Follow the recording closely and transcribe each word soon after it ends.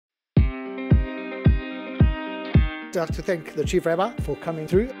I'd like to thank the Chief Rabbi for coming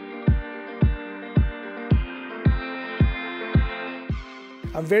through.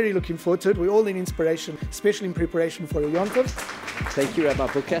 I'm very looking forward to it. We all need inspiration, especially in preparation for a Yom Tov. Thank you, Rabbi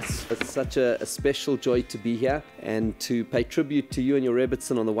Bukas. It's such a special joy to be here and to pay tribute to you and your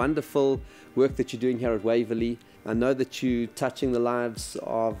Rebbitzin on the wonderful work that you're doing here at Waverley. I know that you're touching the lives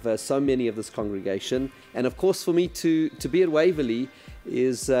of so many of this congregation. And of course, for me to be at Waverley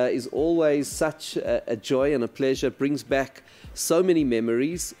is always such a joy and a pleasure. It brings back so many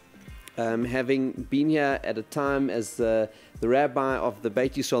memories. Having been here at a time as the rabbi of the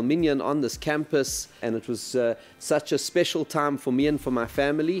Beit Yisrael Minyan on this campus, and it was such a special time for me and for my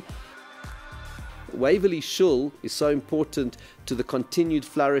family. Waverley Shul is so important to the continued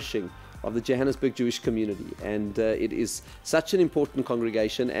flourishing of the Johannesburg Jewish community, and it is such an important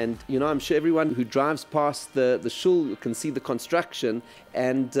congregation. And you know, I'm sure everyone who drives past the shul can see the construction,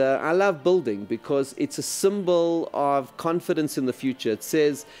 and I love building because it's a symbol of confidence in the future. It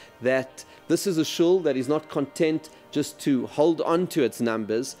says that this is a shul that is not content just to hold on to its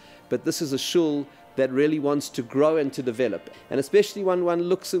numbers, but this is a shul that really wants to grow and to develop. And especially when one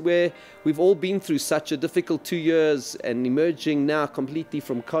looks at where we've all been through such a difficult 2 years and emerging now completely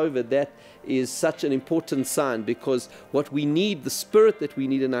from COVID, that is such an important sign, because what we need, the spirit that we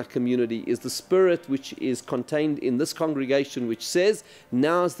need in our community, is the spirit which is contained in this congregation, which says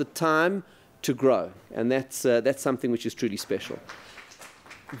now's the time to grow. And that's something which is truly special.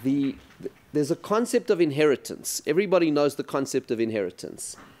 There's a concept of inheritance. Everybody knows the concept of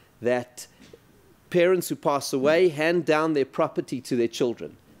inheritance, that parents who pass away hand down their property to their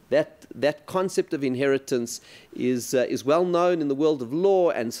children. That concept of inheritance is well known in the world of law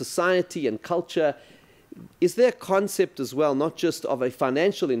and society and culture. Is there a concept as well, not just of a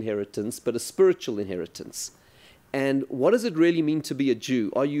financial inheritance, but a spiritual inheritance? And what does it really mean to be a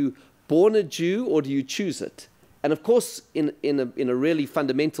Jew? Are you born a Jew, or do you choose it? And of course, in a really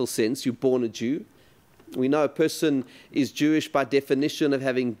fundamental sense, you're born a Jew. We know a person is Jewish by definition of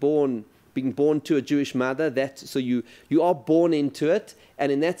being born to a Jewish mother. So you are born into it,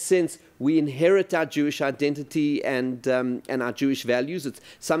 and in that sense we inherit our Jewish identity and our Jewish values. It's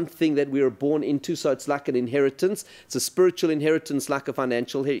something that we are born into, so it's like an inheritance. It's a spiritual inheritance, like a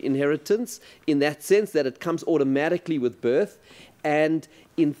financial inheritance, in that sense that it comes automatically with birth. And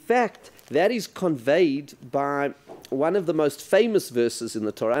in fact, that is conveyed by one of the most famous verses in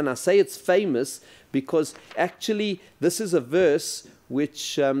the Torah. And I say it's famous because actually this is a verse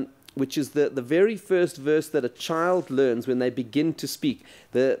which is the very first verse that a child learns when they begin to speak.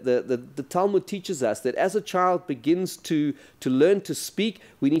 The Talmud teaches us that as a child begins to learn to speak,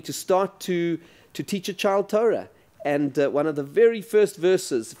 we need to start to teach a child Torah. And one of the very first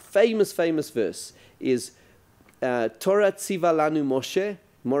verses, famous verse, is Torah tziva lanu Moshe,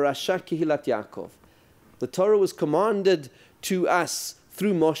 morasha kihilat Yaakov. The Torah was commanded to us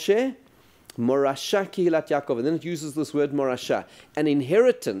through Moshe, morasha kihilat Yaakov, and then it uses this word morasha, an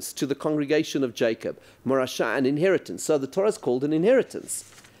inheritance to the congregation of Jacob. Morasha, an inheritance. So the Torah is called an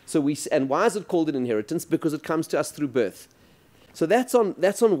inheritance. And why is it called an inheritance? Because it comes to us through birth. So that's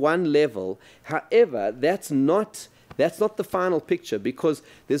on one level. However, that's not the final picture, because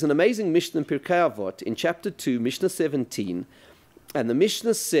there's an amazing Mishnah in Pirkei Avot in chapter 2, Mishnah 17, and the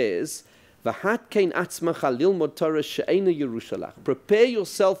Mishnah says, "V'hat kein atzmacha lilmod Torah she'eina Yerushalach." Prepare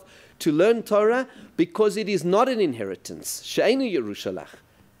yourself to learn Torah, because it is not an inheritance. She'eina Yerushalach.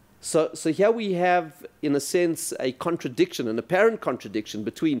 So here we have, in a sense, a contradiction, an apparent contradiction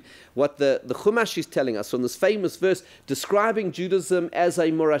between what the Chumash is telling us from this famous verse describing Judaism as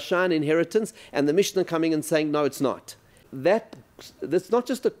a morashan inheritance, and the Mishnah coming and saying, no, it's not. That's not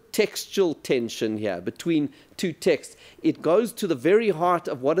just a textual tension here between two texts. It goes to the very heart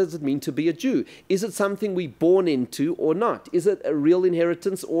of what does it mean to be a Jew. Is it something we're born into or not? Is it a real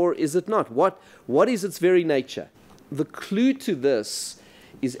inheritance or is it not? What is its very nature? The clue to this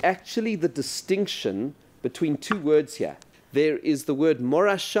is actually the distinction between two words here. There is the word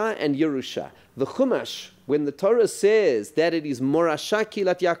morasha and Yerusha. The Chumash, when the Torah says that it is morasha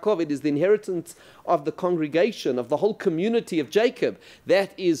kilat Yaakov, it is the inheritance of the congregation, of the whole community of Jacob.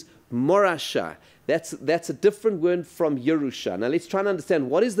 That is morasha. That's a different word from Yerusha. Now let's try and understand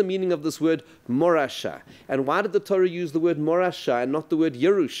what is the meaning of this word morasha, and why did the Torah use the word morasha and not the word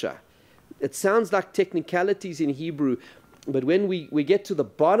Yerusha? It sounds like technicalities in Hebrew, but when we get to the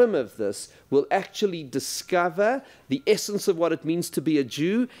bottom of this, we'll actually discover the essence of what it means to be a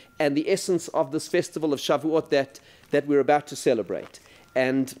Jew and the essence of this festival of Shavuot that we're about to celebrate.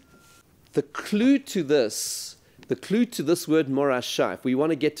 And the clue to this word morasha, if we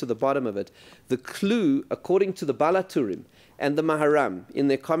want to get to the bottom of it, the clue, according to the Balaturim and the Maharam in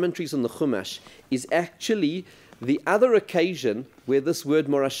their commentaries on the Chumash, is actually the other occasion where this word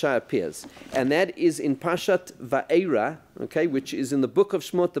morashah appears, and that is in Parshat Va'era, okay, which is in the book of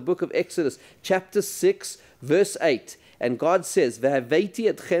Shemot, the book of Exodus, chapter 6, verse 8. And God says,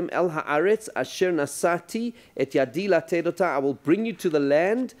 "Ve'haveiti etchem el haaretz asher nasati et yadi latedota." I will bring you to the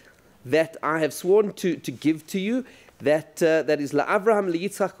land that I have sworn to give to you, that is la'Avraham,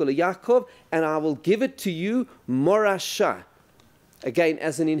 liYitzchak, liYaakov, and I will give it to you morashah, again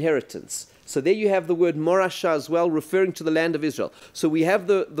as an inheritance. So there you have the word morashah as well, referring to the land of Israel. So we have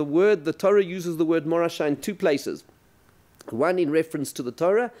the word, the Torah uses the word morashah in two places. One in reference to the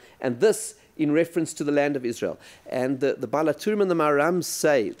Torah, and this in reference to the land of Israel. And the Baal HaTurim and the Maharam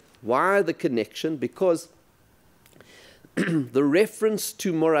say, why the connection? Because the reference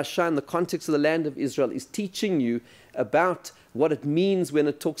to morashah in the context of the land of Israel is teaching you about what it means when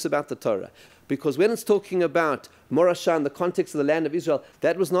it talks about the Torah. Because when it's talking about morashah in the context of the land of Israel,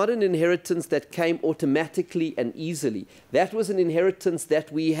 that was not an inheritance that came automatically and easily. That was an inheritance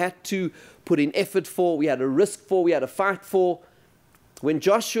that we had to put in effort for, we had to risk for, we had to fight for. When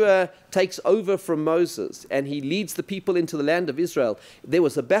Joshua takes over from Moses and he leads the people into the land of Israel, there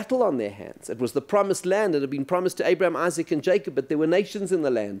was a battle on their hands. It was the promised land. It had been promised to Abraham, Isaac, and Jacob, but there were nations in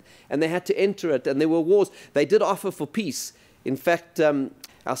the land, and they had to enter it, and there were wars. They did offer for peace. In fact,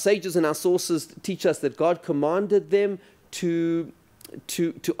 our sages and our sources teach us that God commanded them to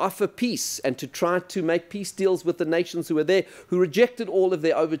offer peace and to try to make peace deals with the nations who were there, who rejected all of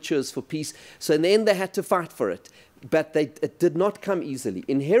their overtures for peace. So in the end, they had to fight for it. But it did not come easily.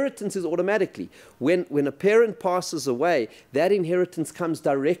 Inheritance is automatically. When a parent passes away, that inheritance comes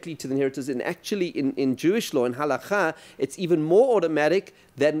directly to the inheritors. And actually, in Jewish law, in halakha, it's even more automatic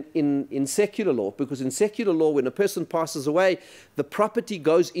than in secular law. Because in secular law, when a person passes away, the property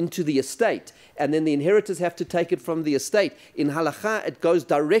goes into the estate. And then the inheritors have to take it from the estate. In halakha, it goes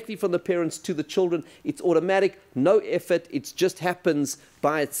directly from the parents to the children. It's automatic, no effort. It just happens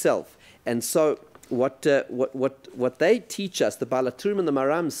by itself. And so what they teach us, the Baal HaTurim and the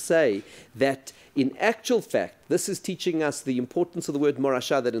Maharam say that in actual fact, this is teaching us the importance of the word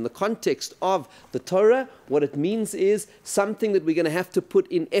morashah, that in the context of the Torah, what it means is something that we're going to have to put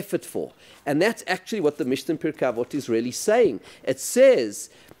in effort for. And that's actually what the Mishnah in Pirkei Avot is really saying. It says,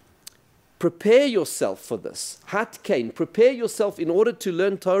 prepare yourself for this. Hatkein, prepare yourself in order to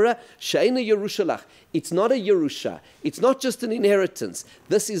learn Torah. She'ena Yerushalach. It's not a Yerusha. It's not just an inheritance.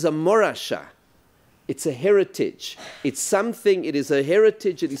 This is a morashah. It's a heritage. It's something, it is a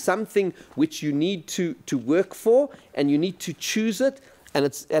heritage, it is something which you need to work for, and you need to choose it, and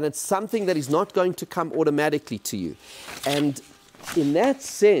it's something that is not going to come automatically to you. And in that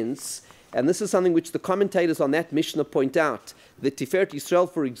sense, and this is something which the commentators on that Mishnah point out, the Tiferet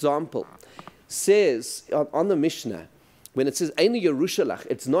Yisrael, for example, says on the Mishnah, when it says Eina Yerushalach,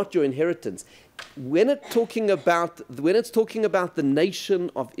 it's not your inheritance. When it's talking about the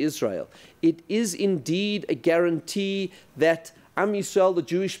nation of Israel, it is indeed a guarantee that Am Yisrael, the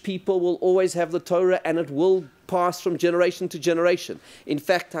Jewish people, will always have the Torah, and it will pass from generation to generation. In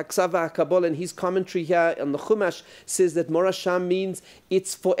fact, Haksava HaKabbalah, in his commentary here on the Chumash, says that morashah means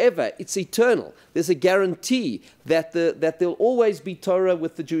it's forever, it's eternal. There's a guarantee that there'll always be Torah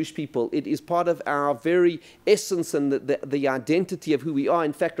with the Jewish people. It is part of our very essence and the identity of who we are.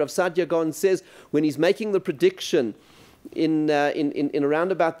 In fact, Rav Sadia Gaon says, when he's making the prediction in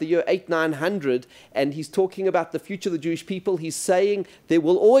around about the year 800-900, and he's talking about the future of the Jewish people, he's saying there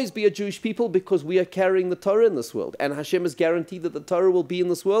will always be a Jewish people because we are carrying the Torah in this world, and Hashem has guaranteed that the Torah will be in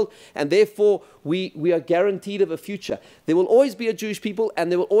this world, and therefore we are guaranteed of a future. There will always be a Jewish people,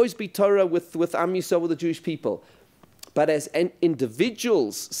 and there will always be Torah with Am Yisrael, with the Jewish people. But as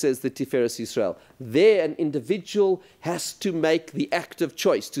individuals, says the Tiferet Yisrael, there an individual has to make the active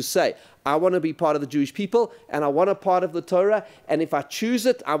choice to say, I want to be part of the Jewish people, and I want a part of the Torah, and if I choose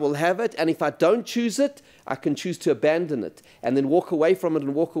it, I will have it, and if I don't choose it, I can choose to abandon it, and then walk away from it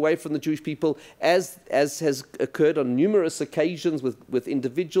and walk away from the Jewish people, as has occurred on numerous occasions with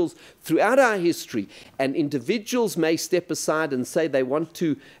individuals throughout our history. And individuals may step aside and say they want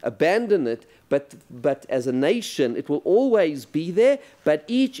to abandon it, but as a nation, it will always be there, but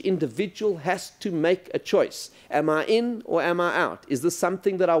each individual has to make a choice. Am I in or am I out? Is this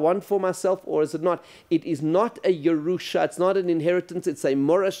something that I want for myself or is it not? It is not a Yerusha, it's not an inheritance, it's a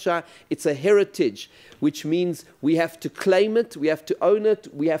morashah, it's a heritage, which means we have to claim it, we have to own it,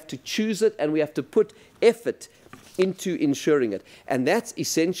 we have to choose it, and we have to put effort into ensuring it. And that's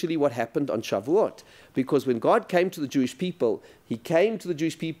essentially what happened on Shavuot. Because when God came to the Jewish people, He came to the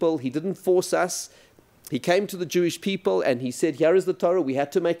Jewish people, He didn't force us, He came to the Jewish people and he said, here is the Torah. We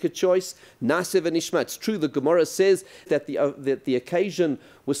had to make a choice. Naaseh v'nishma. It's true, the Gemara says that the occasion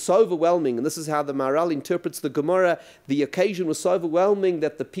was so overwhelming, and this is how the Maharal interprets the Gemara. The occasion was so overwhelming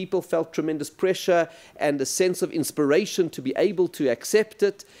that the people felt tremendous pressure and a sense of inspiration to be able to accept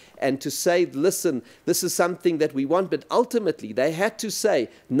it and to say, listen, this is something that we want. But ultimately, they had to say,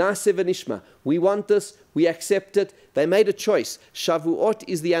 Naaseh v'nishma. We want this. We accept it. They made a choice. Shavuot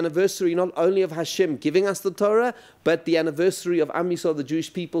is the anniversary not only of Hashem giving us the Torah, but the anniversary of Am Yisrael, the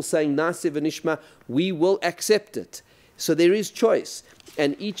Jewish people, saying, Naaseh v'nishma, we will accept it. So there is choice.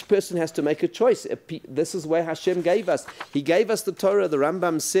 And each person has to make a choice. This is where Hashem gave us. He gave us the Torah. The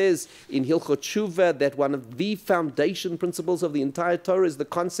Rambam says in Hilchot Shuvah that one of the foundation principles of the entire Torah is the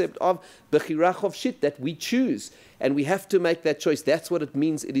concept of Bechira Chofshit, that we choose. And we have to make that choice. That's what it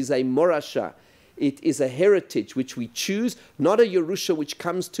means. It is a morasha. It is a heritage which we choose, not a Yerusha which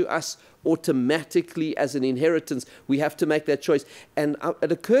comes to us automatically as an inheritance. We have to make that choice. And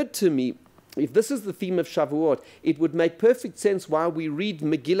it occurred to me, if this is the theme of Shavuot, it would make perfect sense why we read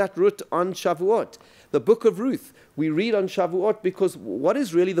Megillat Ruth on Shavuot. The book of Ruth, we read on Shavuot because what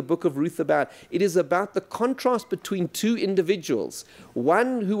is really the book of Ruth about? It is about the contrast between two individuals.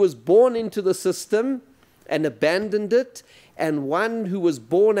 One who was born into the system and abandoned it, and one who was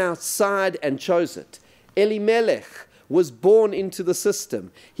born outside and chose it. Elimelech was born into the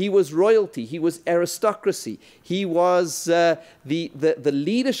system. He was royalty. He was aristocracy. He was the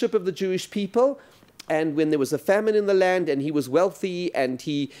leadership of the Jewish people. And when there was a famine in the land and he was wealthy and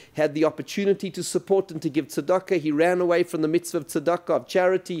he had the opportunity to support and to give tzedakah, he ran away from the mitzvah of tzedakah, of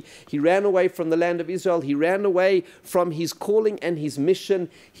charity. He ran away from the land of Israel. He ran away from his calling and his mission.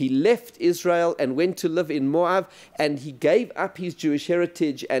 He left Israel and went to live in Moab, and he gave up his Jewish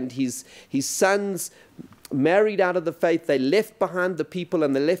heritage, and his sons married out of the faith. They left behind the people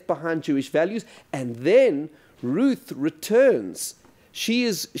and they left behind Jewish values. And then Ruth returns. She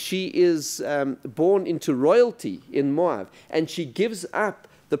is born into royalty in Moab, and she gives up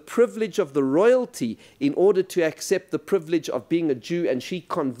the privilege of the royalty in order to accept the privilege of being a Jew, and she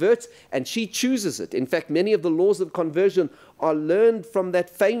converts and she chooses it. In fact, many of the laws of conversion are learned from that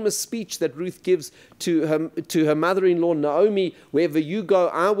famous speech that Ruth gives to her mother-in-law Naomi, wherever you go,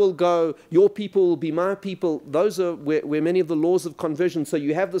 I will go, your people will be my people. Those are where many of the laws of conversion. So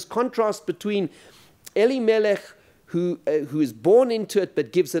you have this contrast between Elimelech, who is born into it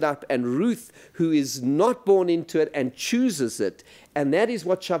but gives it up, and Ruth, who is not born into it and chooses it. And that is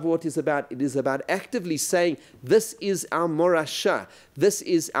what Shavuot is about. It is about actively saying, this is our morasha, this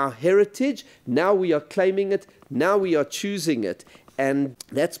is our heritage, now we are claiming it, now we are choosing it. And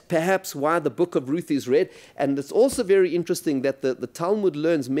that's perhaps why the book of Ruth is read. And it's also very interesting that the Talmud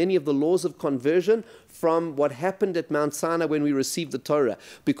learns many of the laws of conversion from what happened at Mount Sinai when we received the Torah.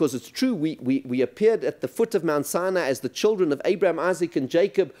 Because it's true, we appeared at the foot of Mount Sinai as the children of Abraham, Isaac, and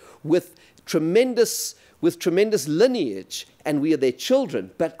Jacob with tremendous lineage, and we are their children.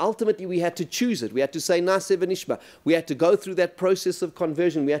 But ultimately we had to choose it. We had to say Naaseh v'nishma. We had to go through that process of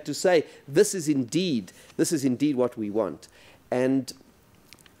conversion. We had to say, this is indeed what we want. And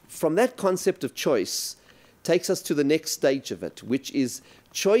from that concept of choice takes us to the next stage of it, which is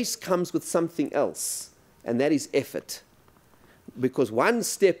choice comes with something else, and that is effort. Because one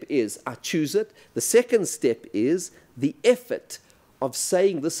step is I choose it. The second step is the effort of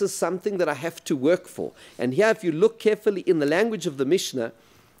saying this is something that I have to work for. And here, if you look carefully in the language of the Mishnah,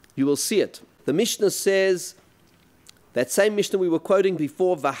 you will see it. The Mishnah says, that same Mishnah we were quoting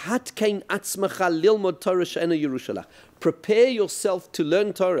before, V'hat kein atzmacha lilmod Torah she'ena Yerushalayim. Prepare yourself to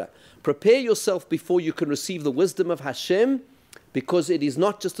learn Torah. Prepare yourself before you can receive the wisdom of Hashem, because it is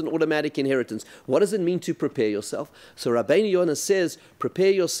not just an automatic inheritance. What does it mean to prepare yourself? So Rabbeinu Yonah says,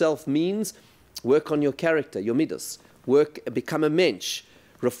 prepare yourself means work on your character, your midas. Become a mensch.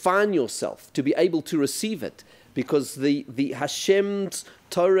 Refine yourself to be able to receive it. Because the Hashem's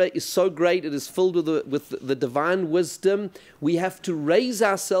Torah is so great, it is filled with the divine wisdom. We have to raise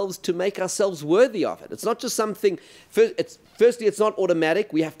ourselves to make ourselves worthy of it. It's not just something, firstly, it's not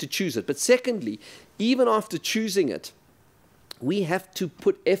automatic, we have to choose it. But secondly, even after choosing it, we have to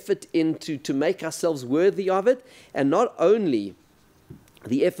put effort into to make ourselves worthy of it. And not only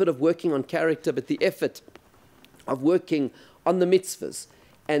the effort of working on character, but the effort of working on the mitzvahs.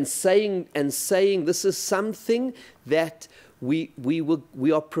 And saying this is something that we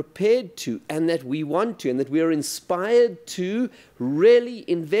are prepared to, and that we want to, and that we are inspired to really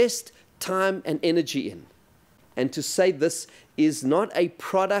invest time and energy in. And to say this is not a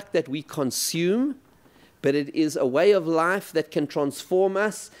product that we consume, but it is a way of life that can transform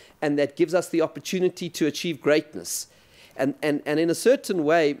us and that gives us the opportunity to achieve greatness. And in a certain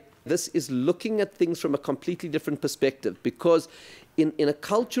way, This is looking at things from a completely different perspective, because in a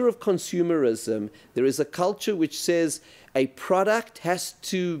culture of consumerism, there is a culture which says a product has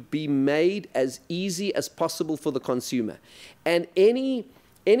to be made as easy as possible for the consumer. And any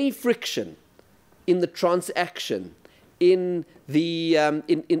friction in the transaction, in the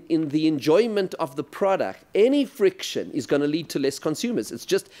enjoyment of the product, any friction is going to lead to less consumers. It's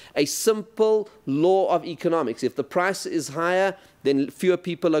just a simple law of economics. If the price is higher, then fewer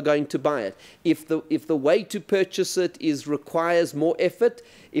people are going to buy it. If the way to purchase it requires more effort,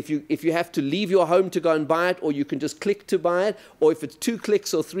 if you have to leave your home to go and buy it, or you can just click to buy it, or if it's 2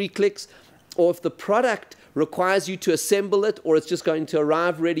 clicks or 3 clicks, or if the product requires you to assemble it, or it's just going to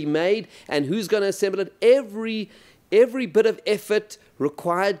arrive ready-made, and who's going to assemble it, every bit of effort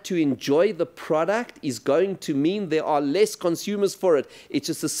required to enjoy the product is going to mean there are less consumers for it. It's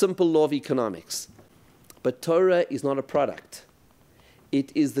just a simple law of economics. But Torah is not a product.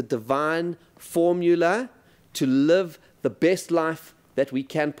 It is the divine formula to live the best life that we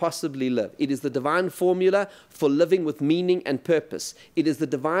can possibly live. It is the divine formula for living with meaning and purpose. It is the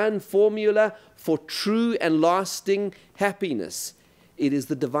divine formula for true and lasting happiness. It is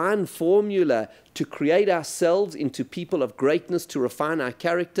the divine formula to create ourselves into people of greatness, to refine our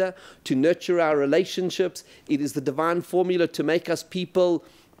character, to nurture our relationships. It is the divine formula to make us people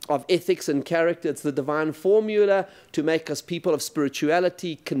of ethics and character. It's the divine formula to make us people of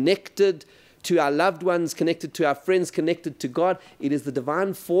spirituality, connected to our loved ones, connected to our friends, connected to God. It is the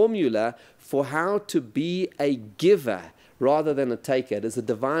divine formula for how to be a giver rather than a taker. It is a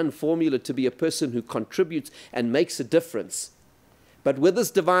divine formula to be a person who contributes and makes a difference. But with this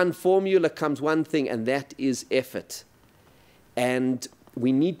divine formula comes one thing, and that is effort. And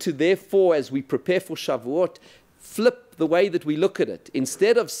we need to, therefore, as we prepare for Shavuot, flip the way that we look at it.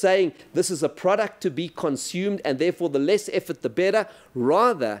 Instead of saying this is a product to be consumed and therefore the less effort the better,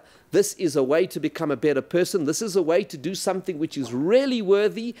 rather this is a way to become a better person. This is a way to do something which is really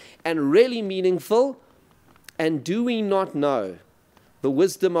worthy and really meaningful. And do we not know the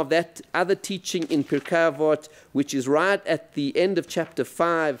wisdom of that other teaching in Pirkei Avot, which is right at the end of chapter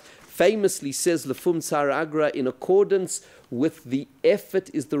 5, famously says, Lefum Tzara Agra, in accordance with the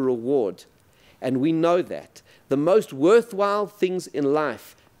effort is the reward. And we know that. The most worthwhile things in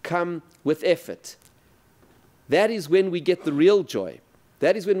life come with effort. That is when we get the real joy.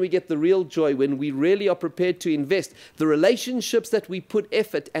 That is when we get the real joy, when we really are prepared to invest. The relationships that we put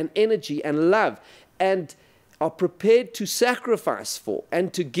effort and energy and love and are prepared to sacrifice for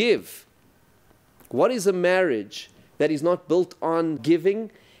and to give. What is a marriage that is not built on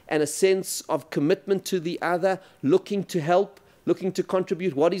giving and a sense of commitment to the other, looking to help, looking to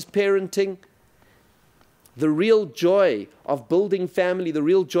contribute? What is parenting? The real joy of building family, the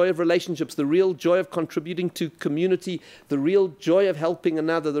real joy of relationships, the real joy of contributing to community, the real joy of helping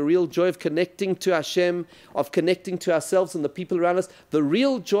another, the real joy of connecting to Hashem, of connecting to ourselves and the people around us. The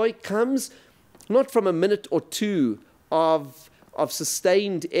real joy comes not from a minute or two of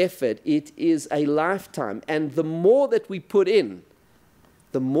sustained effort. It is a lifetime. And the more that we put in,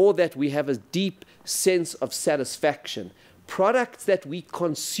 the more that we have a deep sense of satisfaction. Products that we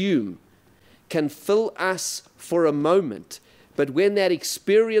consume can fill us for a moment, but when that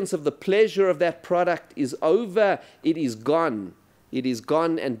experience of the pleasure of that product is over, it is gone. It is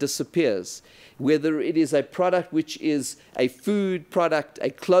gone and disappears. Whether it is a product which is a food product, a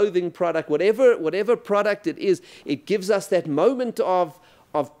clothing product, whatever product it is, it gives us that moment of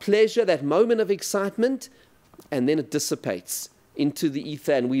pleasure, that moment of excitement, and then it dissipates into the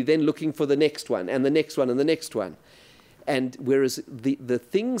ether, and we're then looking for the next one, and the next one, and the next one. And whereas the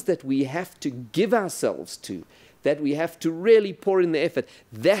things that we have to give ourselves to, that we have to really pour in the effort,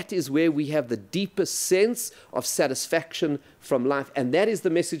 that is where we have the deepest sense of satisfaction from life. And that is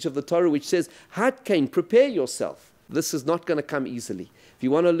the message of the Torah, which says, Hatkain, prepare yourself. This is not going to come easily. If you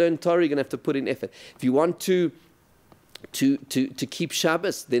want to learn Torah, you're going to have to put in effort. If you want to keep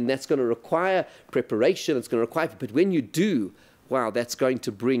Shabbos, then that's going to require preparation. It's going to require, but when you do, wow, that's going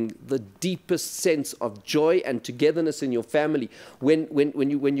to bring the deepest sense of joy and togetherness in your family. When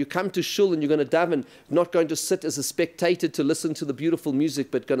you come to shul and you're going to daven, not going to sit as a spectator to listen to the beautiful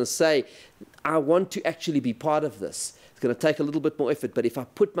music, but going to say, I want to actually be part of this. It's going to take a little bit more effort, but if I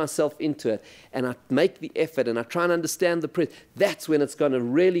put myself into it and I make the effort and I try and understand the prayer, that's when it's going to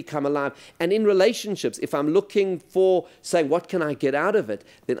really come alive. And in relationships, if I'm looking for saying, what can I get out of it,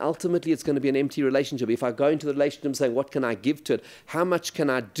 then ultimately it's going to be an empty relationship. If I go into the relationship saying, what can I give to it? How much can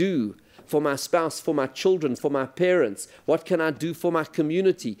I do for my spouse, for my children, for my parents? What can I do for my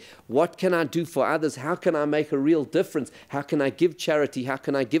community? What can I do for others? How can I make a real difference? How can I give charity? How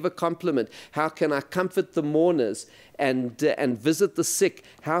can I give a compliment? How can I comfort the mourners and visit the sick?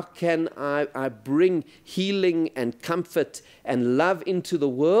 How can I bring healing and comfort and love into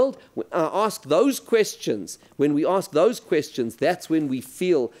the world? When I ask those questions, when we ask those questions, that's when we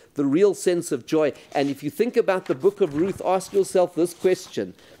feel the real sense of joy. And if you think about the book of Ruth, ask yourself this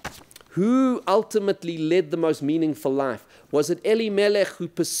question: who ultimately led the most meaningful life? Was it Elimelech, who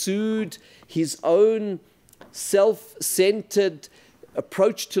pursued his own self-centered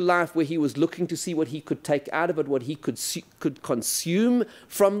approach to life, where he was looking to see what he could take out of it, what he could consume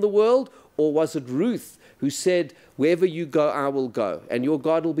from the world? Or was it Ruth, who said, wherever you go, I will go, and your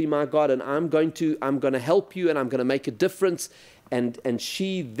God will be my God, and I'm going to help you, and I'm going to make a difference? And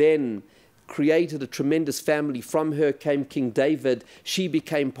she then created a tremendous family. From her came King David. She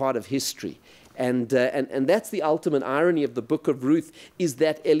became part of history. And that's the ultimate irony of the book of Ruth, is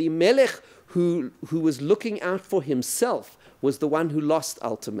that Elimelech, who was looking out for himself, was the one who lost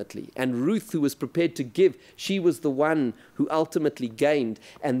ultimately. And Ruth, who was prepared to give, she was the one who ultimately gained.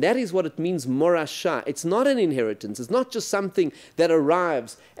 And that is what it means, morashah. It's not an inheritance. It's not just something that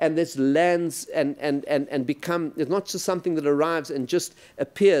arrives and this lands and become, it's not just something that arrives and just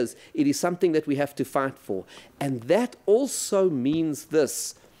appears. It is something that we have to fight for. And that also means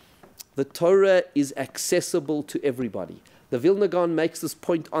this: the Torah is accessible to everybody. The Vilna Gaon makes this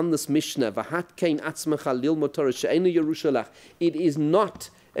point on this Mishnah, V'hat kein atzmecha lilmod Torah she'einu Yerusha lach. It is not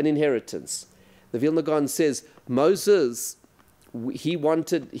an inheritance. The Vilna Gaon says, Moses, he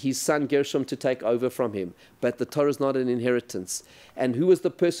wanted his son Gershom to take over from him, but the Torah is not an inheritance. And who was the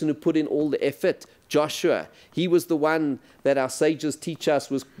person who put in all the effort? Joshua. He was the one that our sages teach us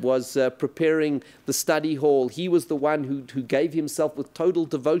was preparing the study hall. He was the one who gave himself with total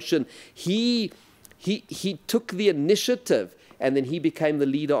devotion. He took the initiative, and then he became the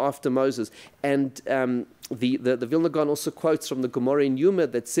leader after Moses. And the Vilna Gaon also quotes from the Gemara in Yuma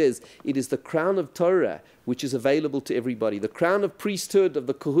that says, it is the crown of Torah which is available to everybody. The crown of priesthood, of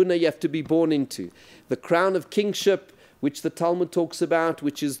the kahuna, you have to be born into. The crown of kingship, which the Talmud talks about,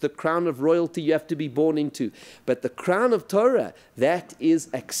 which is the crown of royalty, you have to be born into. But the crown of Torah, that is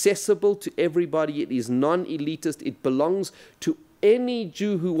accessible to everybody. It is non-elitist. It belongs to any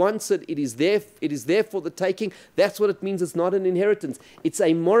Jew who wants it. It is there for the taking. That's what it means. It's not an inheritance. It's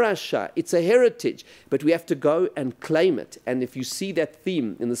a morashah. It's a heritage. But we have to go and claim it. And if you see that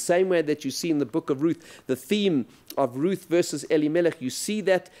theme, in the same way that you see in the book of Ruth, the theme of Ruth versus Elimelech, you see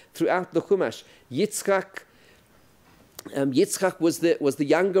that throughout the Chumash. Yitzchak was the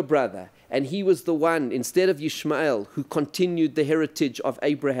younger brother, and he was the one, instead of Yishmael, who continued the heritage of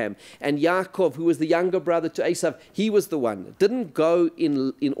Abraham. And Yaakov, who was the younger brother to Esav, he was the one. It didn't go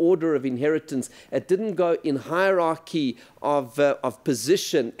in order of inheritance. It didn't go in hierarchy of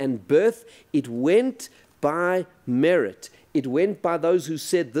position and birth. It went by merit. It went by those who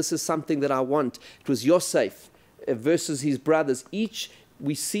said, this is something that I want. It was Yosef versus his brothers.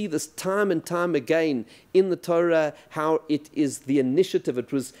 We see this time and time again in the Torah, how it is the initiative.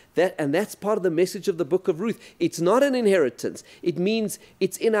 It was that, and that's part of the message of the book of Ruth. It's not an inheritance. It means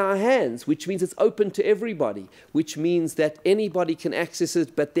it's in our hands, which means it's open to everybody, which means that anybody can access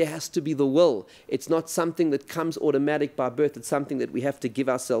it, but there has to be the will. It's not something that comes automatic by birth. It's something that we have to give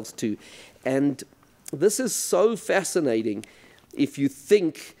ourselves to. And this is so fascinating if you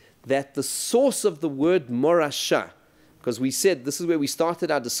think that the source of the word morashah, because we said, this is where we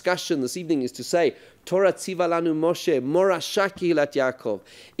started our discussion this evening, is to say, Torah tziva lanu Moshe, morashah kihilat Yaakov.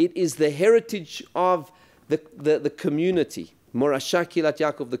 It is the heritage of the community. Morashah kihilat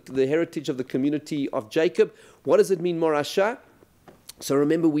Yaakov, the heritage of the community of Jacob. What does it mean, morashah? So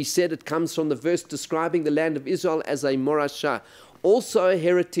remember, we said it comes from the verse describing the land of Israel as a morashah. Also a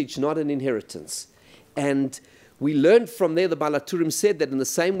heritage, not an inheritance. And we learned from there, the Baal HaTurim said that in the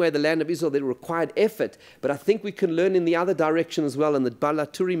same way the land of Israel, they required effort. But I think we can learn in the other direction as well. And the Baal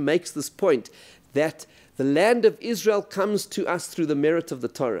HaTurim makes this point, that the land of Israel comes to us through the merit of the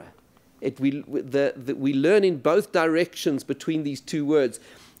Torah. We learn in both directions between these two words,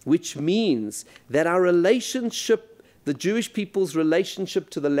 which means that our relationship, the Jewish people's relationship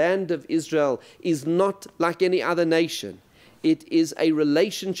to the land of Israel, is not like any other nation. It is a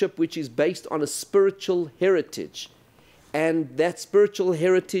relationship which is based on a spiritual heritage. And that spiritual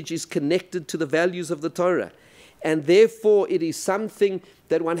heritage is connected to the values of the Torah. And therefore, it is something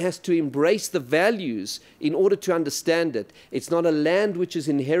that one has to embrace the values in order to understand it. It's not a land which is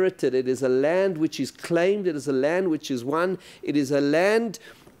inherited. It is a land which is claimed. It is a land which is won. It is a land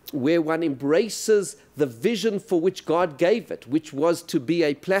where one embraces the vision for which God gave it, which was to be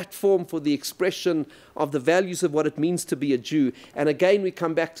a platform for the expression of the values of what it means to be a Jew. And again, we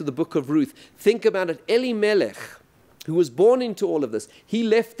come back to the book of Ruth. Think about it. Elimelech, who was born into all of this, he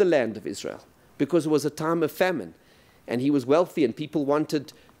left the land of Israel because it was a time of famine. And he was wealthy and people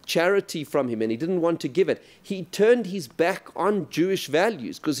wanted charity from him and he didn't want to give it. He turned his back on Jewish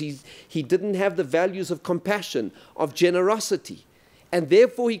values because he didn't have the values of compassion, of generosity. And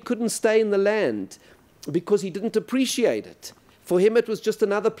therefore he couldn't stay in the land because he didn't appreciate it. For him it was just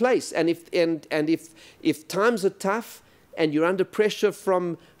another place. And if times are tough and you're under pressure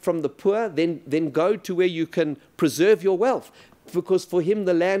from the poor, then go to where you can preserve your wealth. Because for him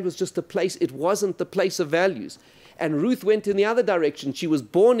the land was just a place, it wasn't the place of values. And Ruth went in the other direction. She was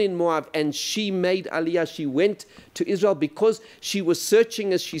born in Moab and she made Aliyah. She went to Israel because she was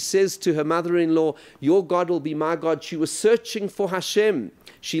searching, as she says to her mother-in-law, your God will be my God. She was searching for Hashem.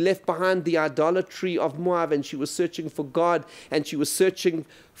 She left behind the idolatry of Moab and she was searching for God and she was searching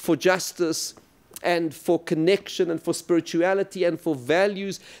for justice and for connection and for spirituality and for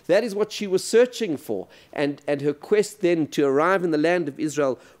values. That is what she was searching for. And her quest then to arrive in the land of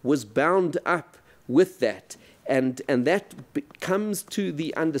Israel was bound up with that. And that comes to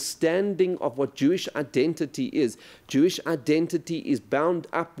the understanding of what Jewish identity is. Jewish identity is bound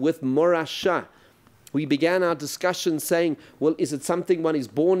up with morashah. We began our discussion saying, well, is it something one is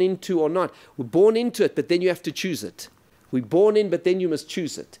born into or not? We're born into it, but then you have to choose it. We're born in, but then you must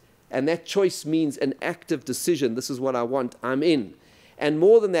choose it. And that choice means an active decision. This is what I want. I'm in. And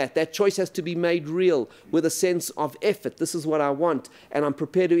more than that, that choice has to be made real with a sense of effort. This is what I want, and I'm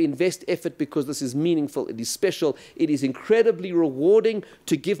prepared to invest effort because this is meaningful, it is special, it is incredibly rewarding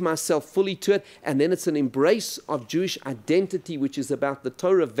to give myself fully to it. And then it's an embrace of Jewish identity, which is about the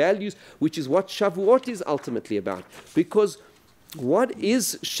Torah values, which is what Shavuot is ultimately about. Because what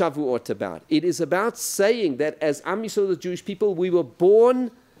is Shavuot about? It is about saying that as Am Yisrael, the Jewish people, we were born.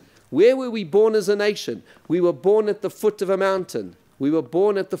 Where were we born as a nation? We were born at the foot of a mountain. We were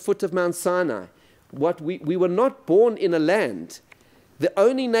born at the foot of Mount Sinai. We were not born in a land. The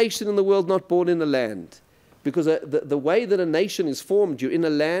only nation in the world not born in a land. Because the way that a nation is formed, you're in a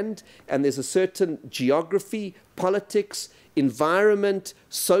land and there's a certain geography, politics, environment,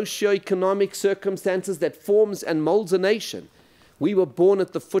 socio-economic circumstances that forms and molds a nation. We were born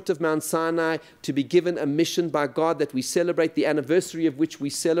at the foot of Mount Sinai to be given a mission by God that we celebrate, the anniversary of which we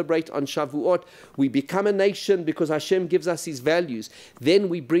celebrate on Shavuot. We become a nation because Hashem gives us His values. Then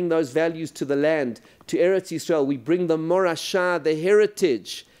we bring those values to the land, to Eretz Yisrael. We bring the morashah, the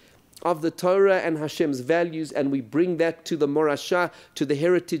heritage of the Torah and Hashem's values, and we bring that to the morashah, to the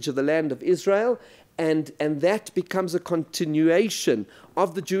heritage of the land of Israel. And that becomes a continuation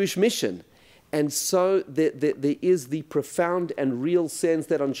of the Jewish mission. And so there is the profound and real sense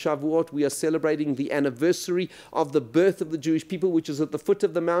that on Shavuot we are celebrating the anniversary of the birth of the Jewish people, which is at the foot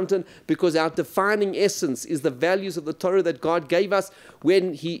of the mountain, because our defining essence is the values of the Torah that God gave us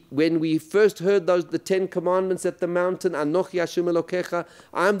when we first heard the 10 commandments at the mountain. Anochi Hashem Elokecha,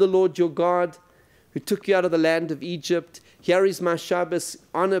 I am the Lord your God who took you out of the land of Egypt. Here is my Shabbos,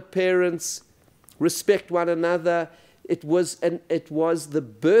 honor parents, respect one another. It was the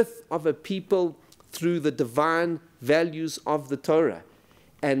birth of a people through the divine values of the Torah.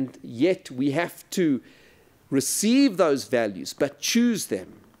 And yet we have to receive those values, but choose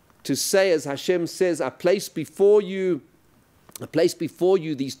them. To say, as Hashem says, I place before you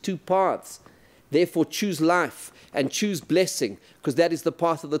these two paths. Therefore choose life and choose blessing, because that is the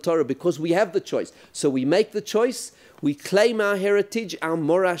path of the Torah, because we have the choice. So we make the choice. We claim our heritage, our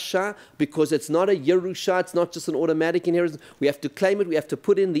morashah, because it's not a Yerusha, it's not just an automatic inheritance. We have to claim it, we have to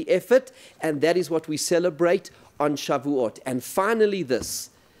put in the effort, and that is what we celebrate on Shavuot. And finally this,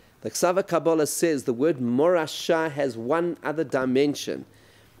 the Ksava Kabbalah says the word morashah has one other dimension,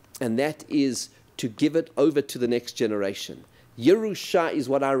 and that is to give it over to the next generation. Yerusha is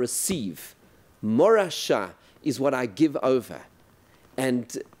what I receive. Morashah is what I give over.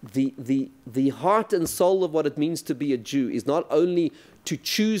 And the heart and soul of what it means to be a Jew is not only to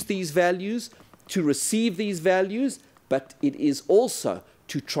choose these values, to receive these values, but it is also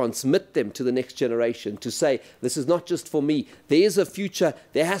to transmit them to the next generation, to say, this is not just for me. There is a future.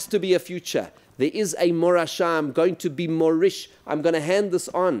 There has to be a future. There is a morashah. I'm going to be morish. I'm going to hand this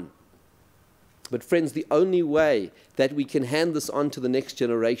on. But friends, the only way that we can hand this on to the next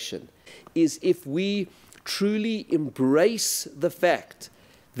generation is if we truly embrace the fact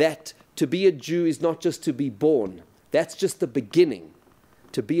that to be a Jew is not just to be born. That's just the beginning.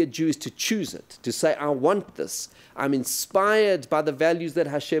 To be a Jew is to choose it, to say, I want this. I'm inspired by the values that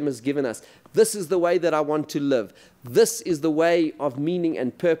Hashem has given us. This is the way that I want to live. This is the way of meaning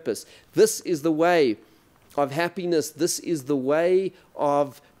and purpose. This is the way of happiness. This is the way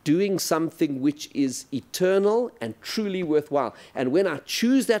of doing something which is eternal and truly worthwhile. And when I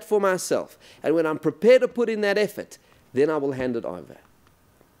choose that for myself, and when I'm prepared to put in that effort, then I will hand it over.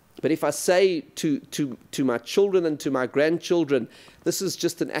 But if I say to my children and to my grandchildren, this is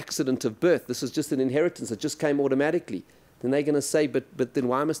just an accident of birth, this is just an inheritance that just came automatically, then they're going to say, but then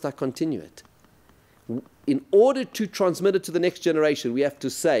why must I continue it? In order to transmit it to the next generation, we have to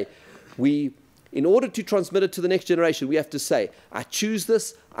say, in order to transmit it to the next generation, we have to say, I choose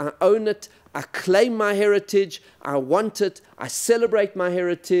this, I own it, I claim my heritage, I want it, I celebrate my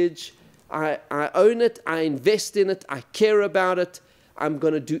heritage, I own it, I invest in it, I care about it. I'm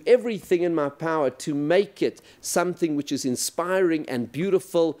going to do everything in my power to make it something which is inspiring and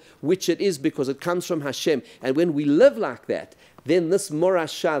beautiful, which it is because it comes from Hashem. And when we live like that, then this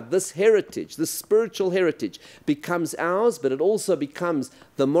morashah, this heritage, this spiritual heritage becomes ours, but it also becomes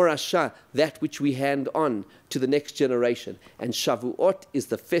the morashah, that which we hand on to the next generation. And Shavuot is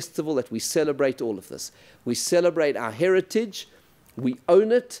the festival that we celebrate all of this. We celebrate our heritage, we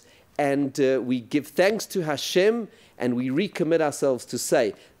own it, and we give thanks to Hashem, and we recommit ourselves to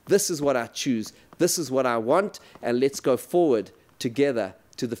say, this is what I choose, this is what I want, and let's go forward together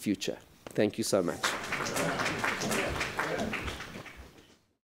to the future. Thank you so much.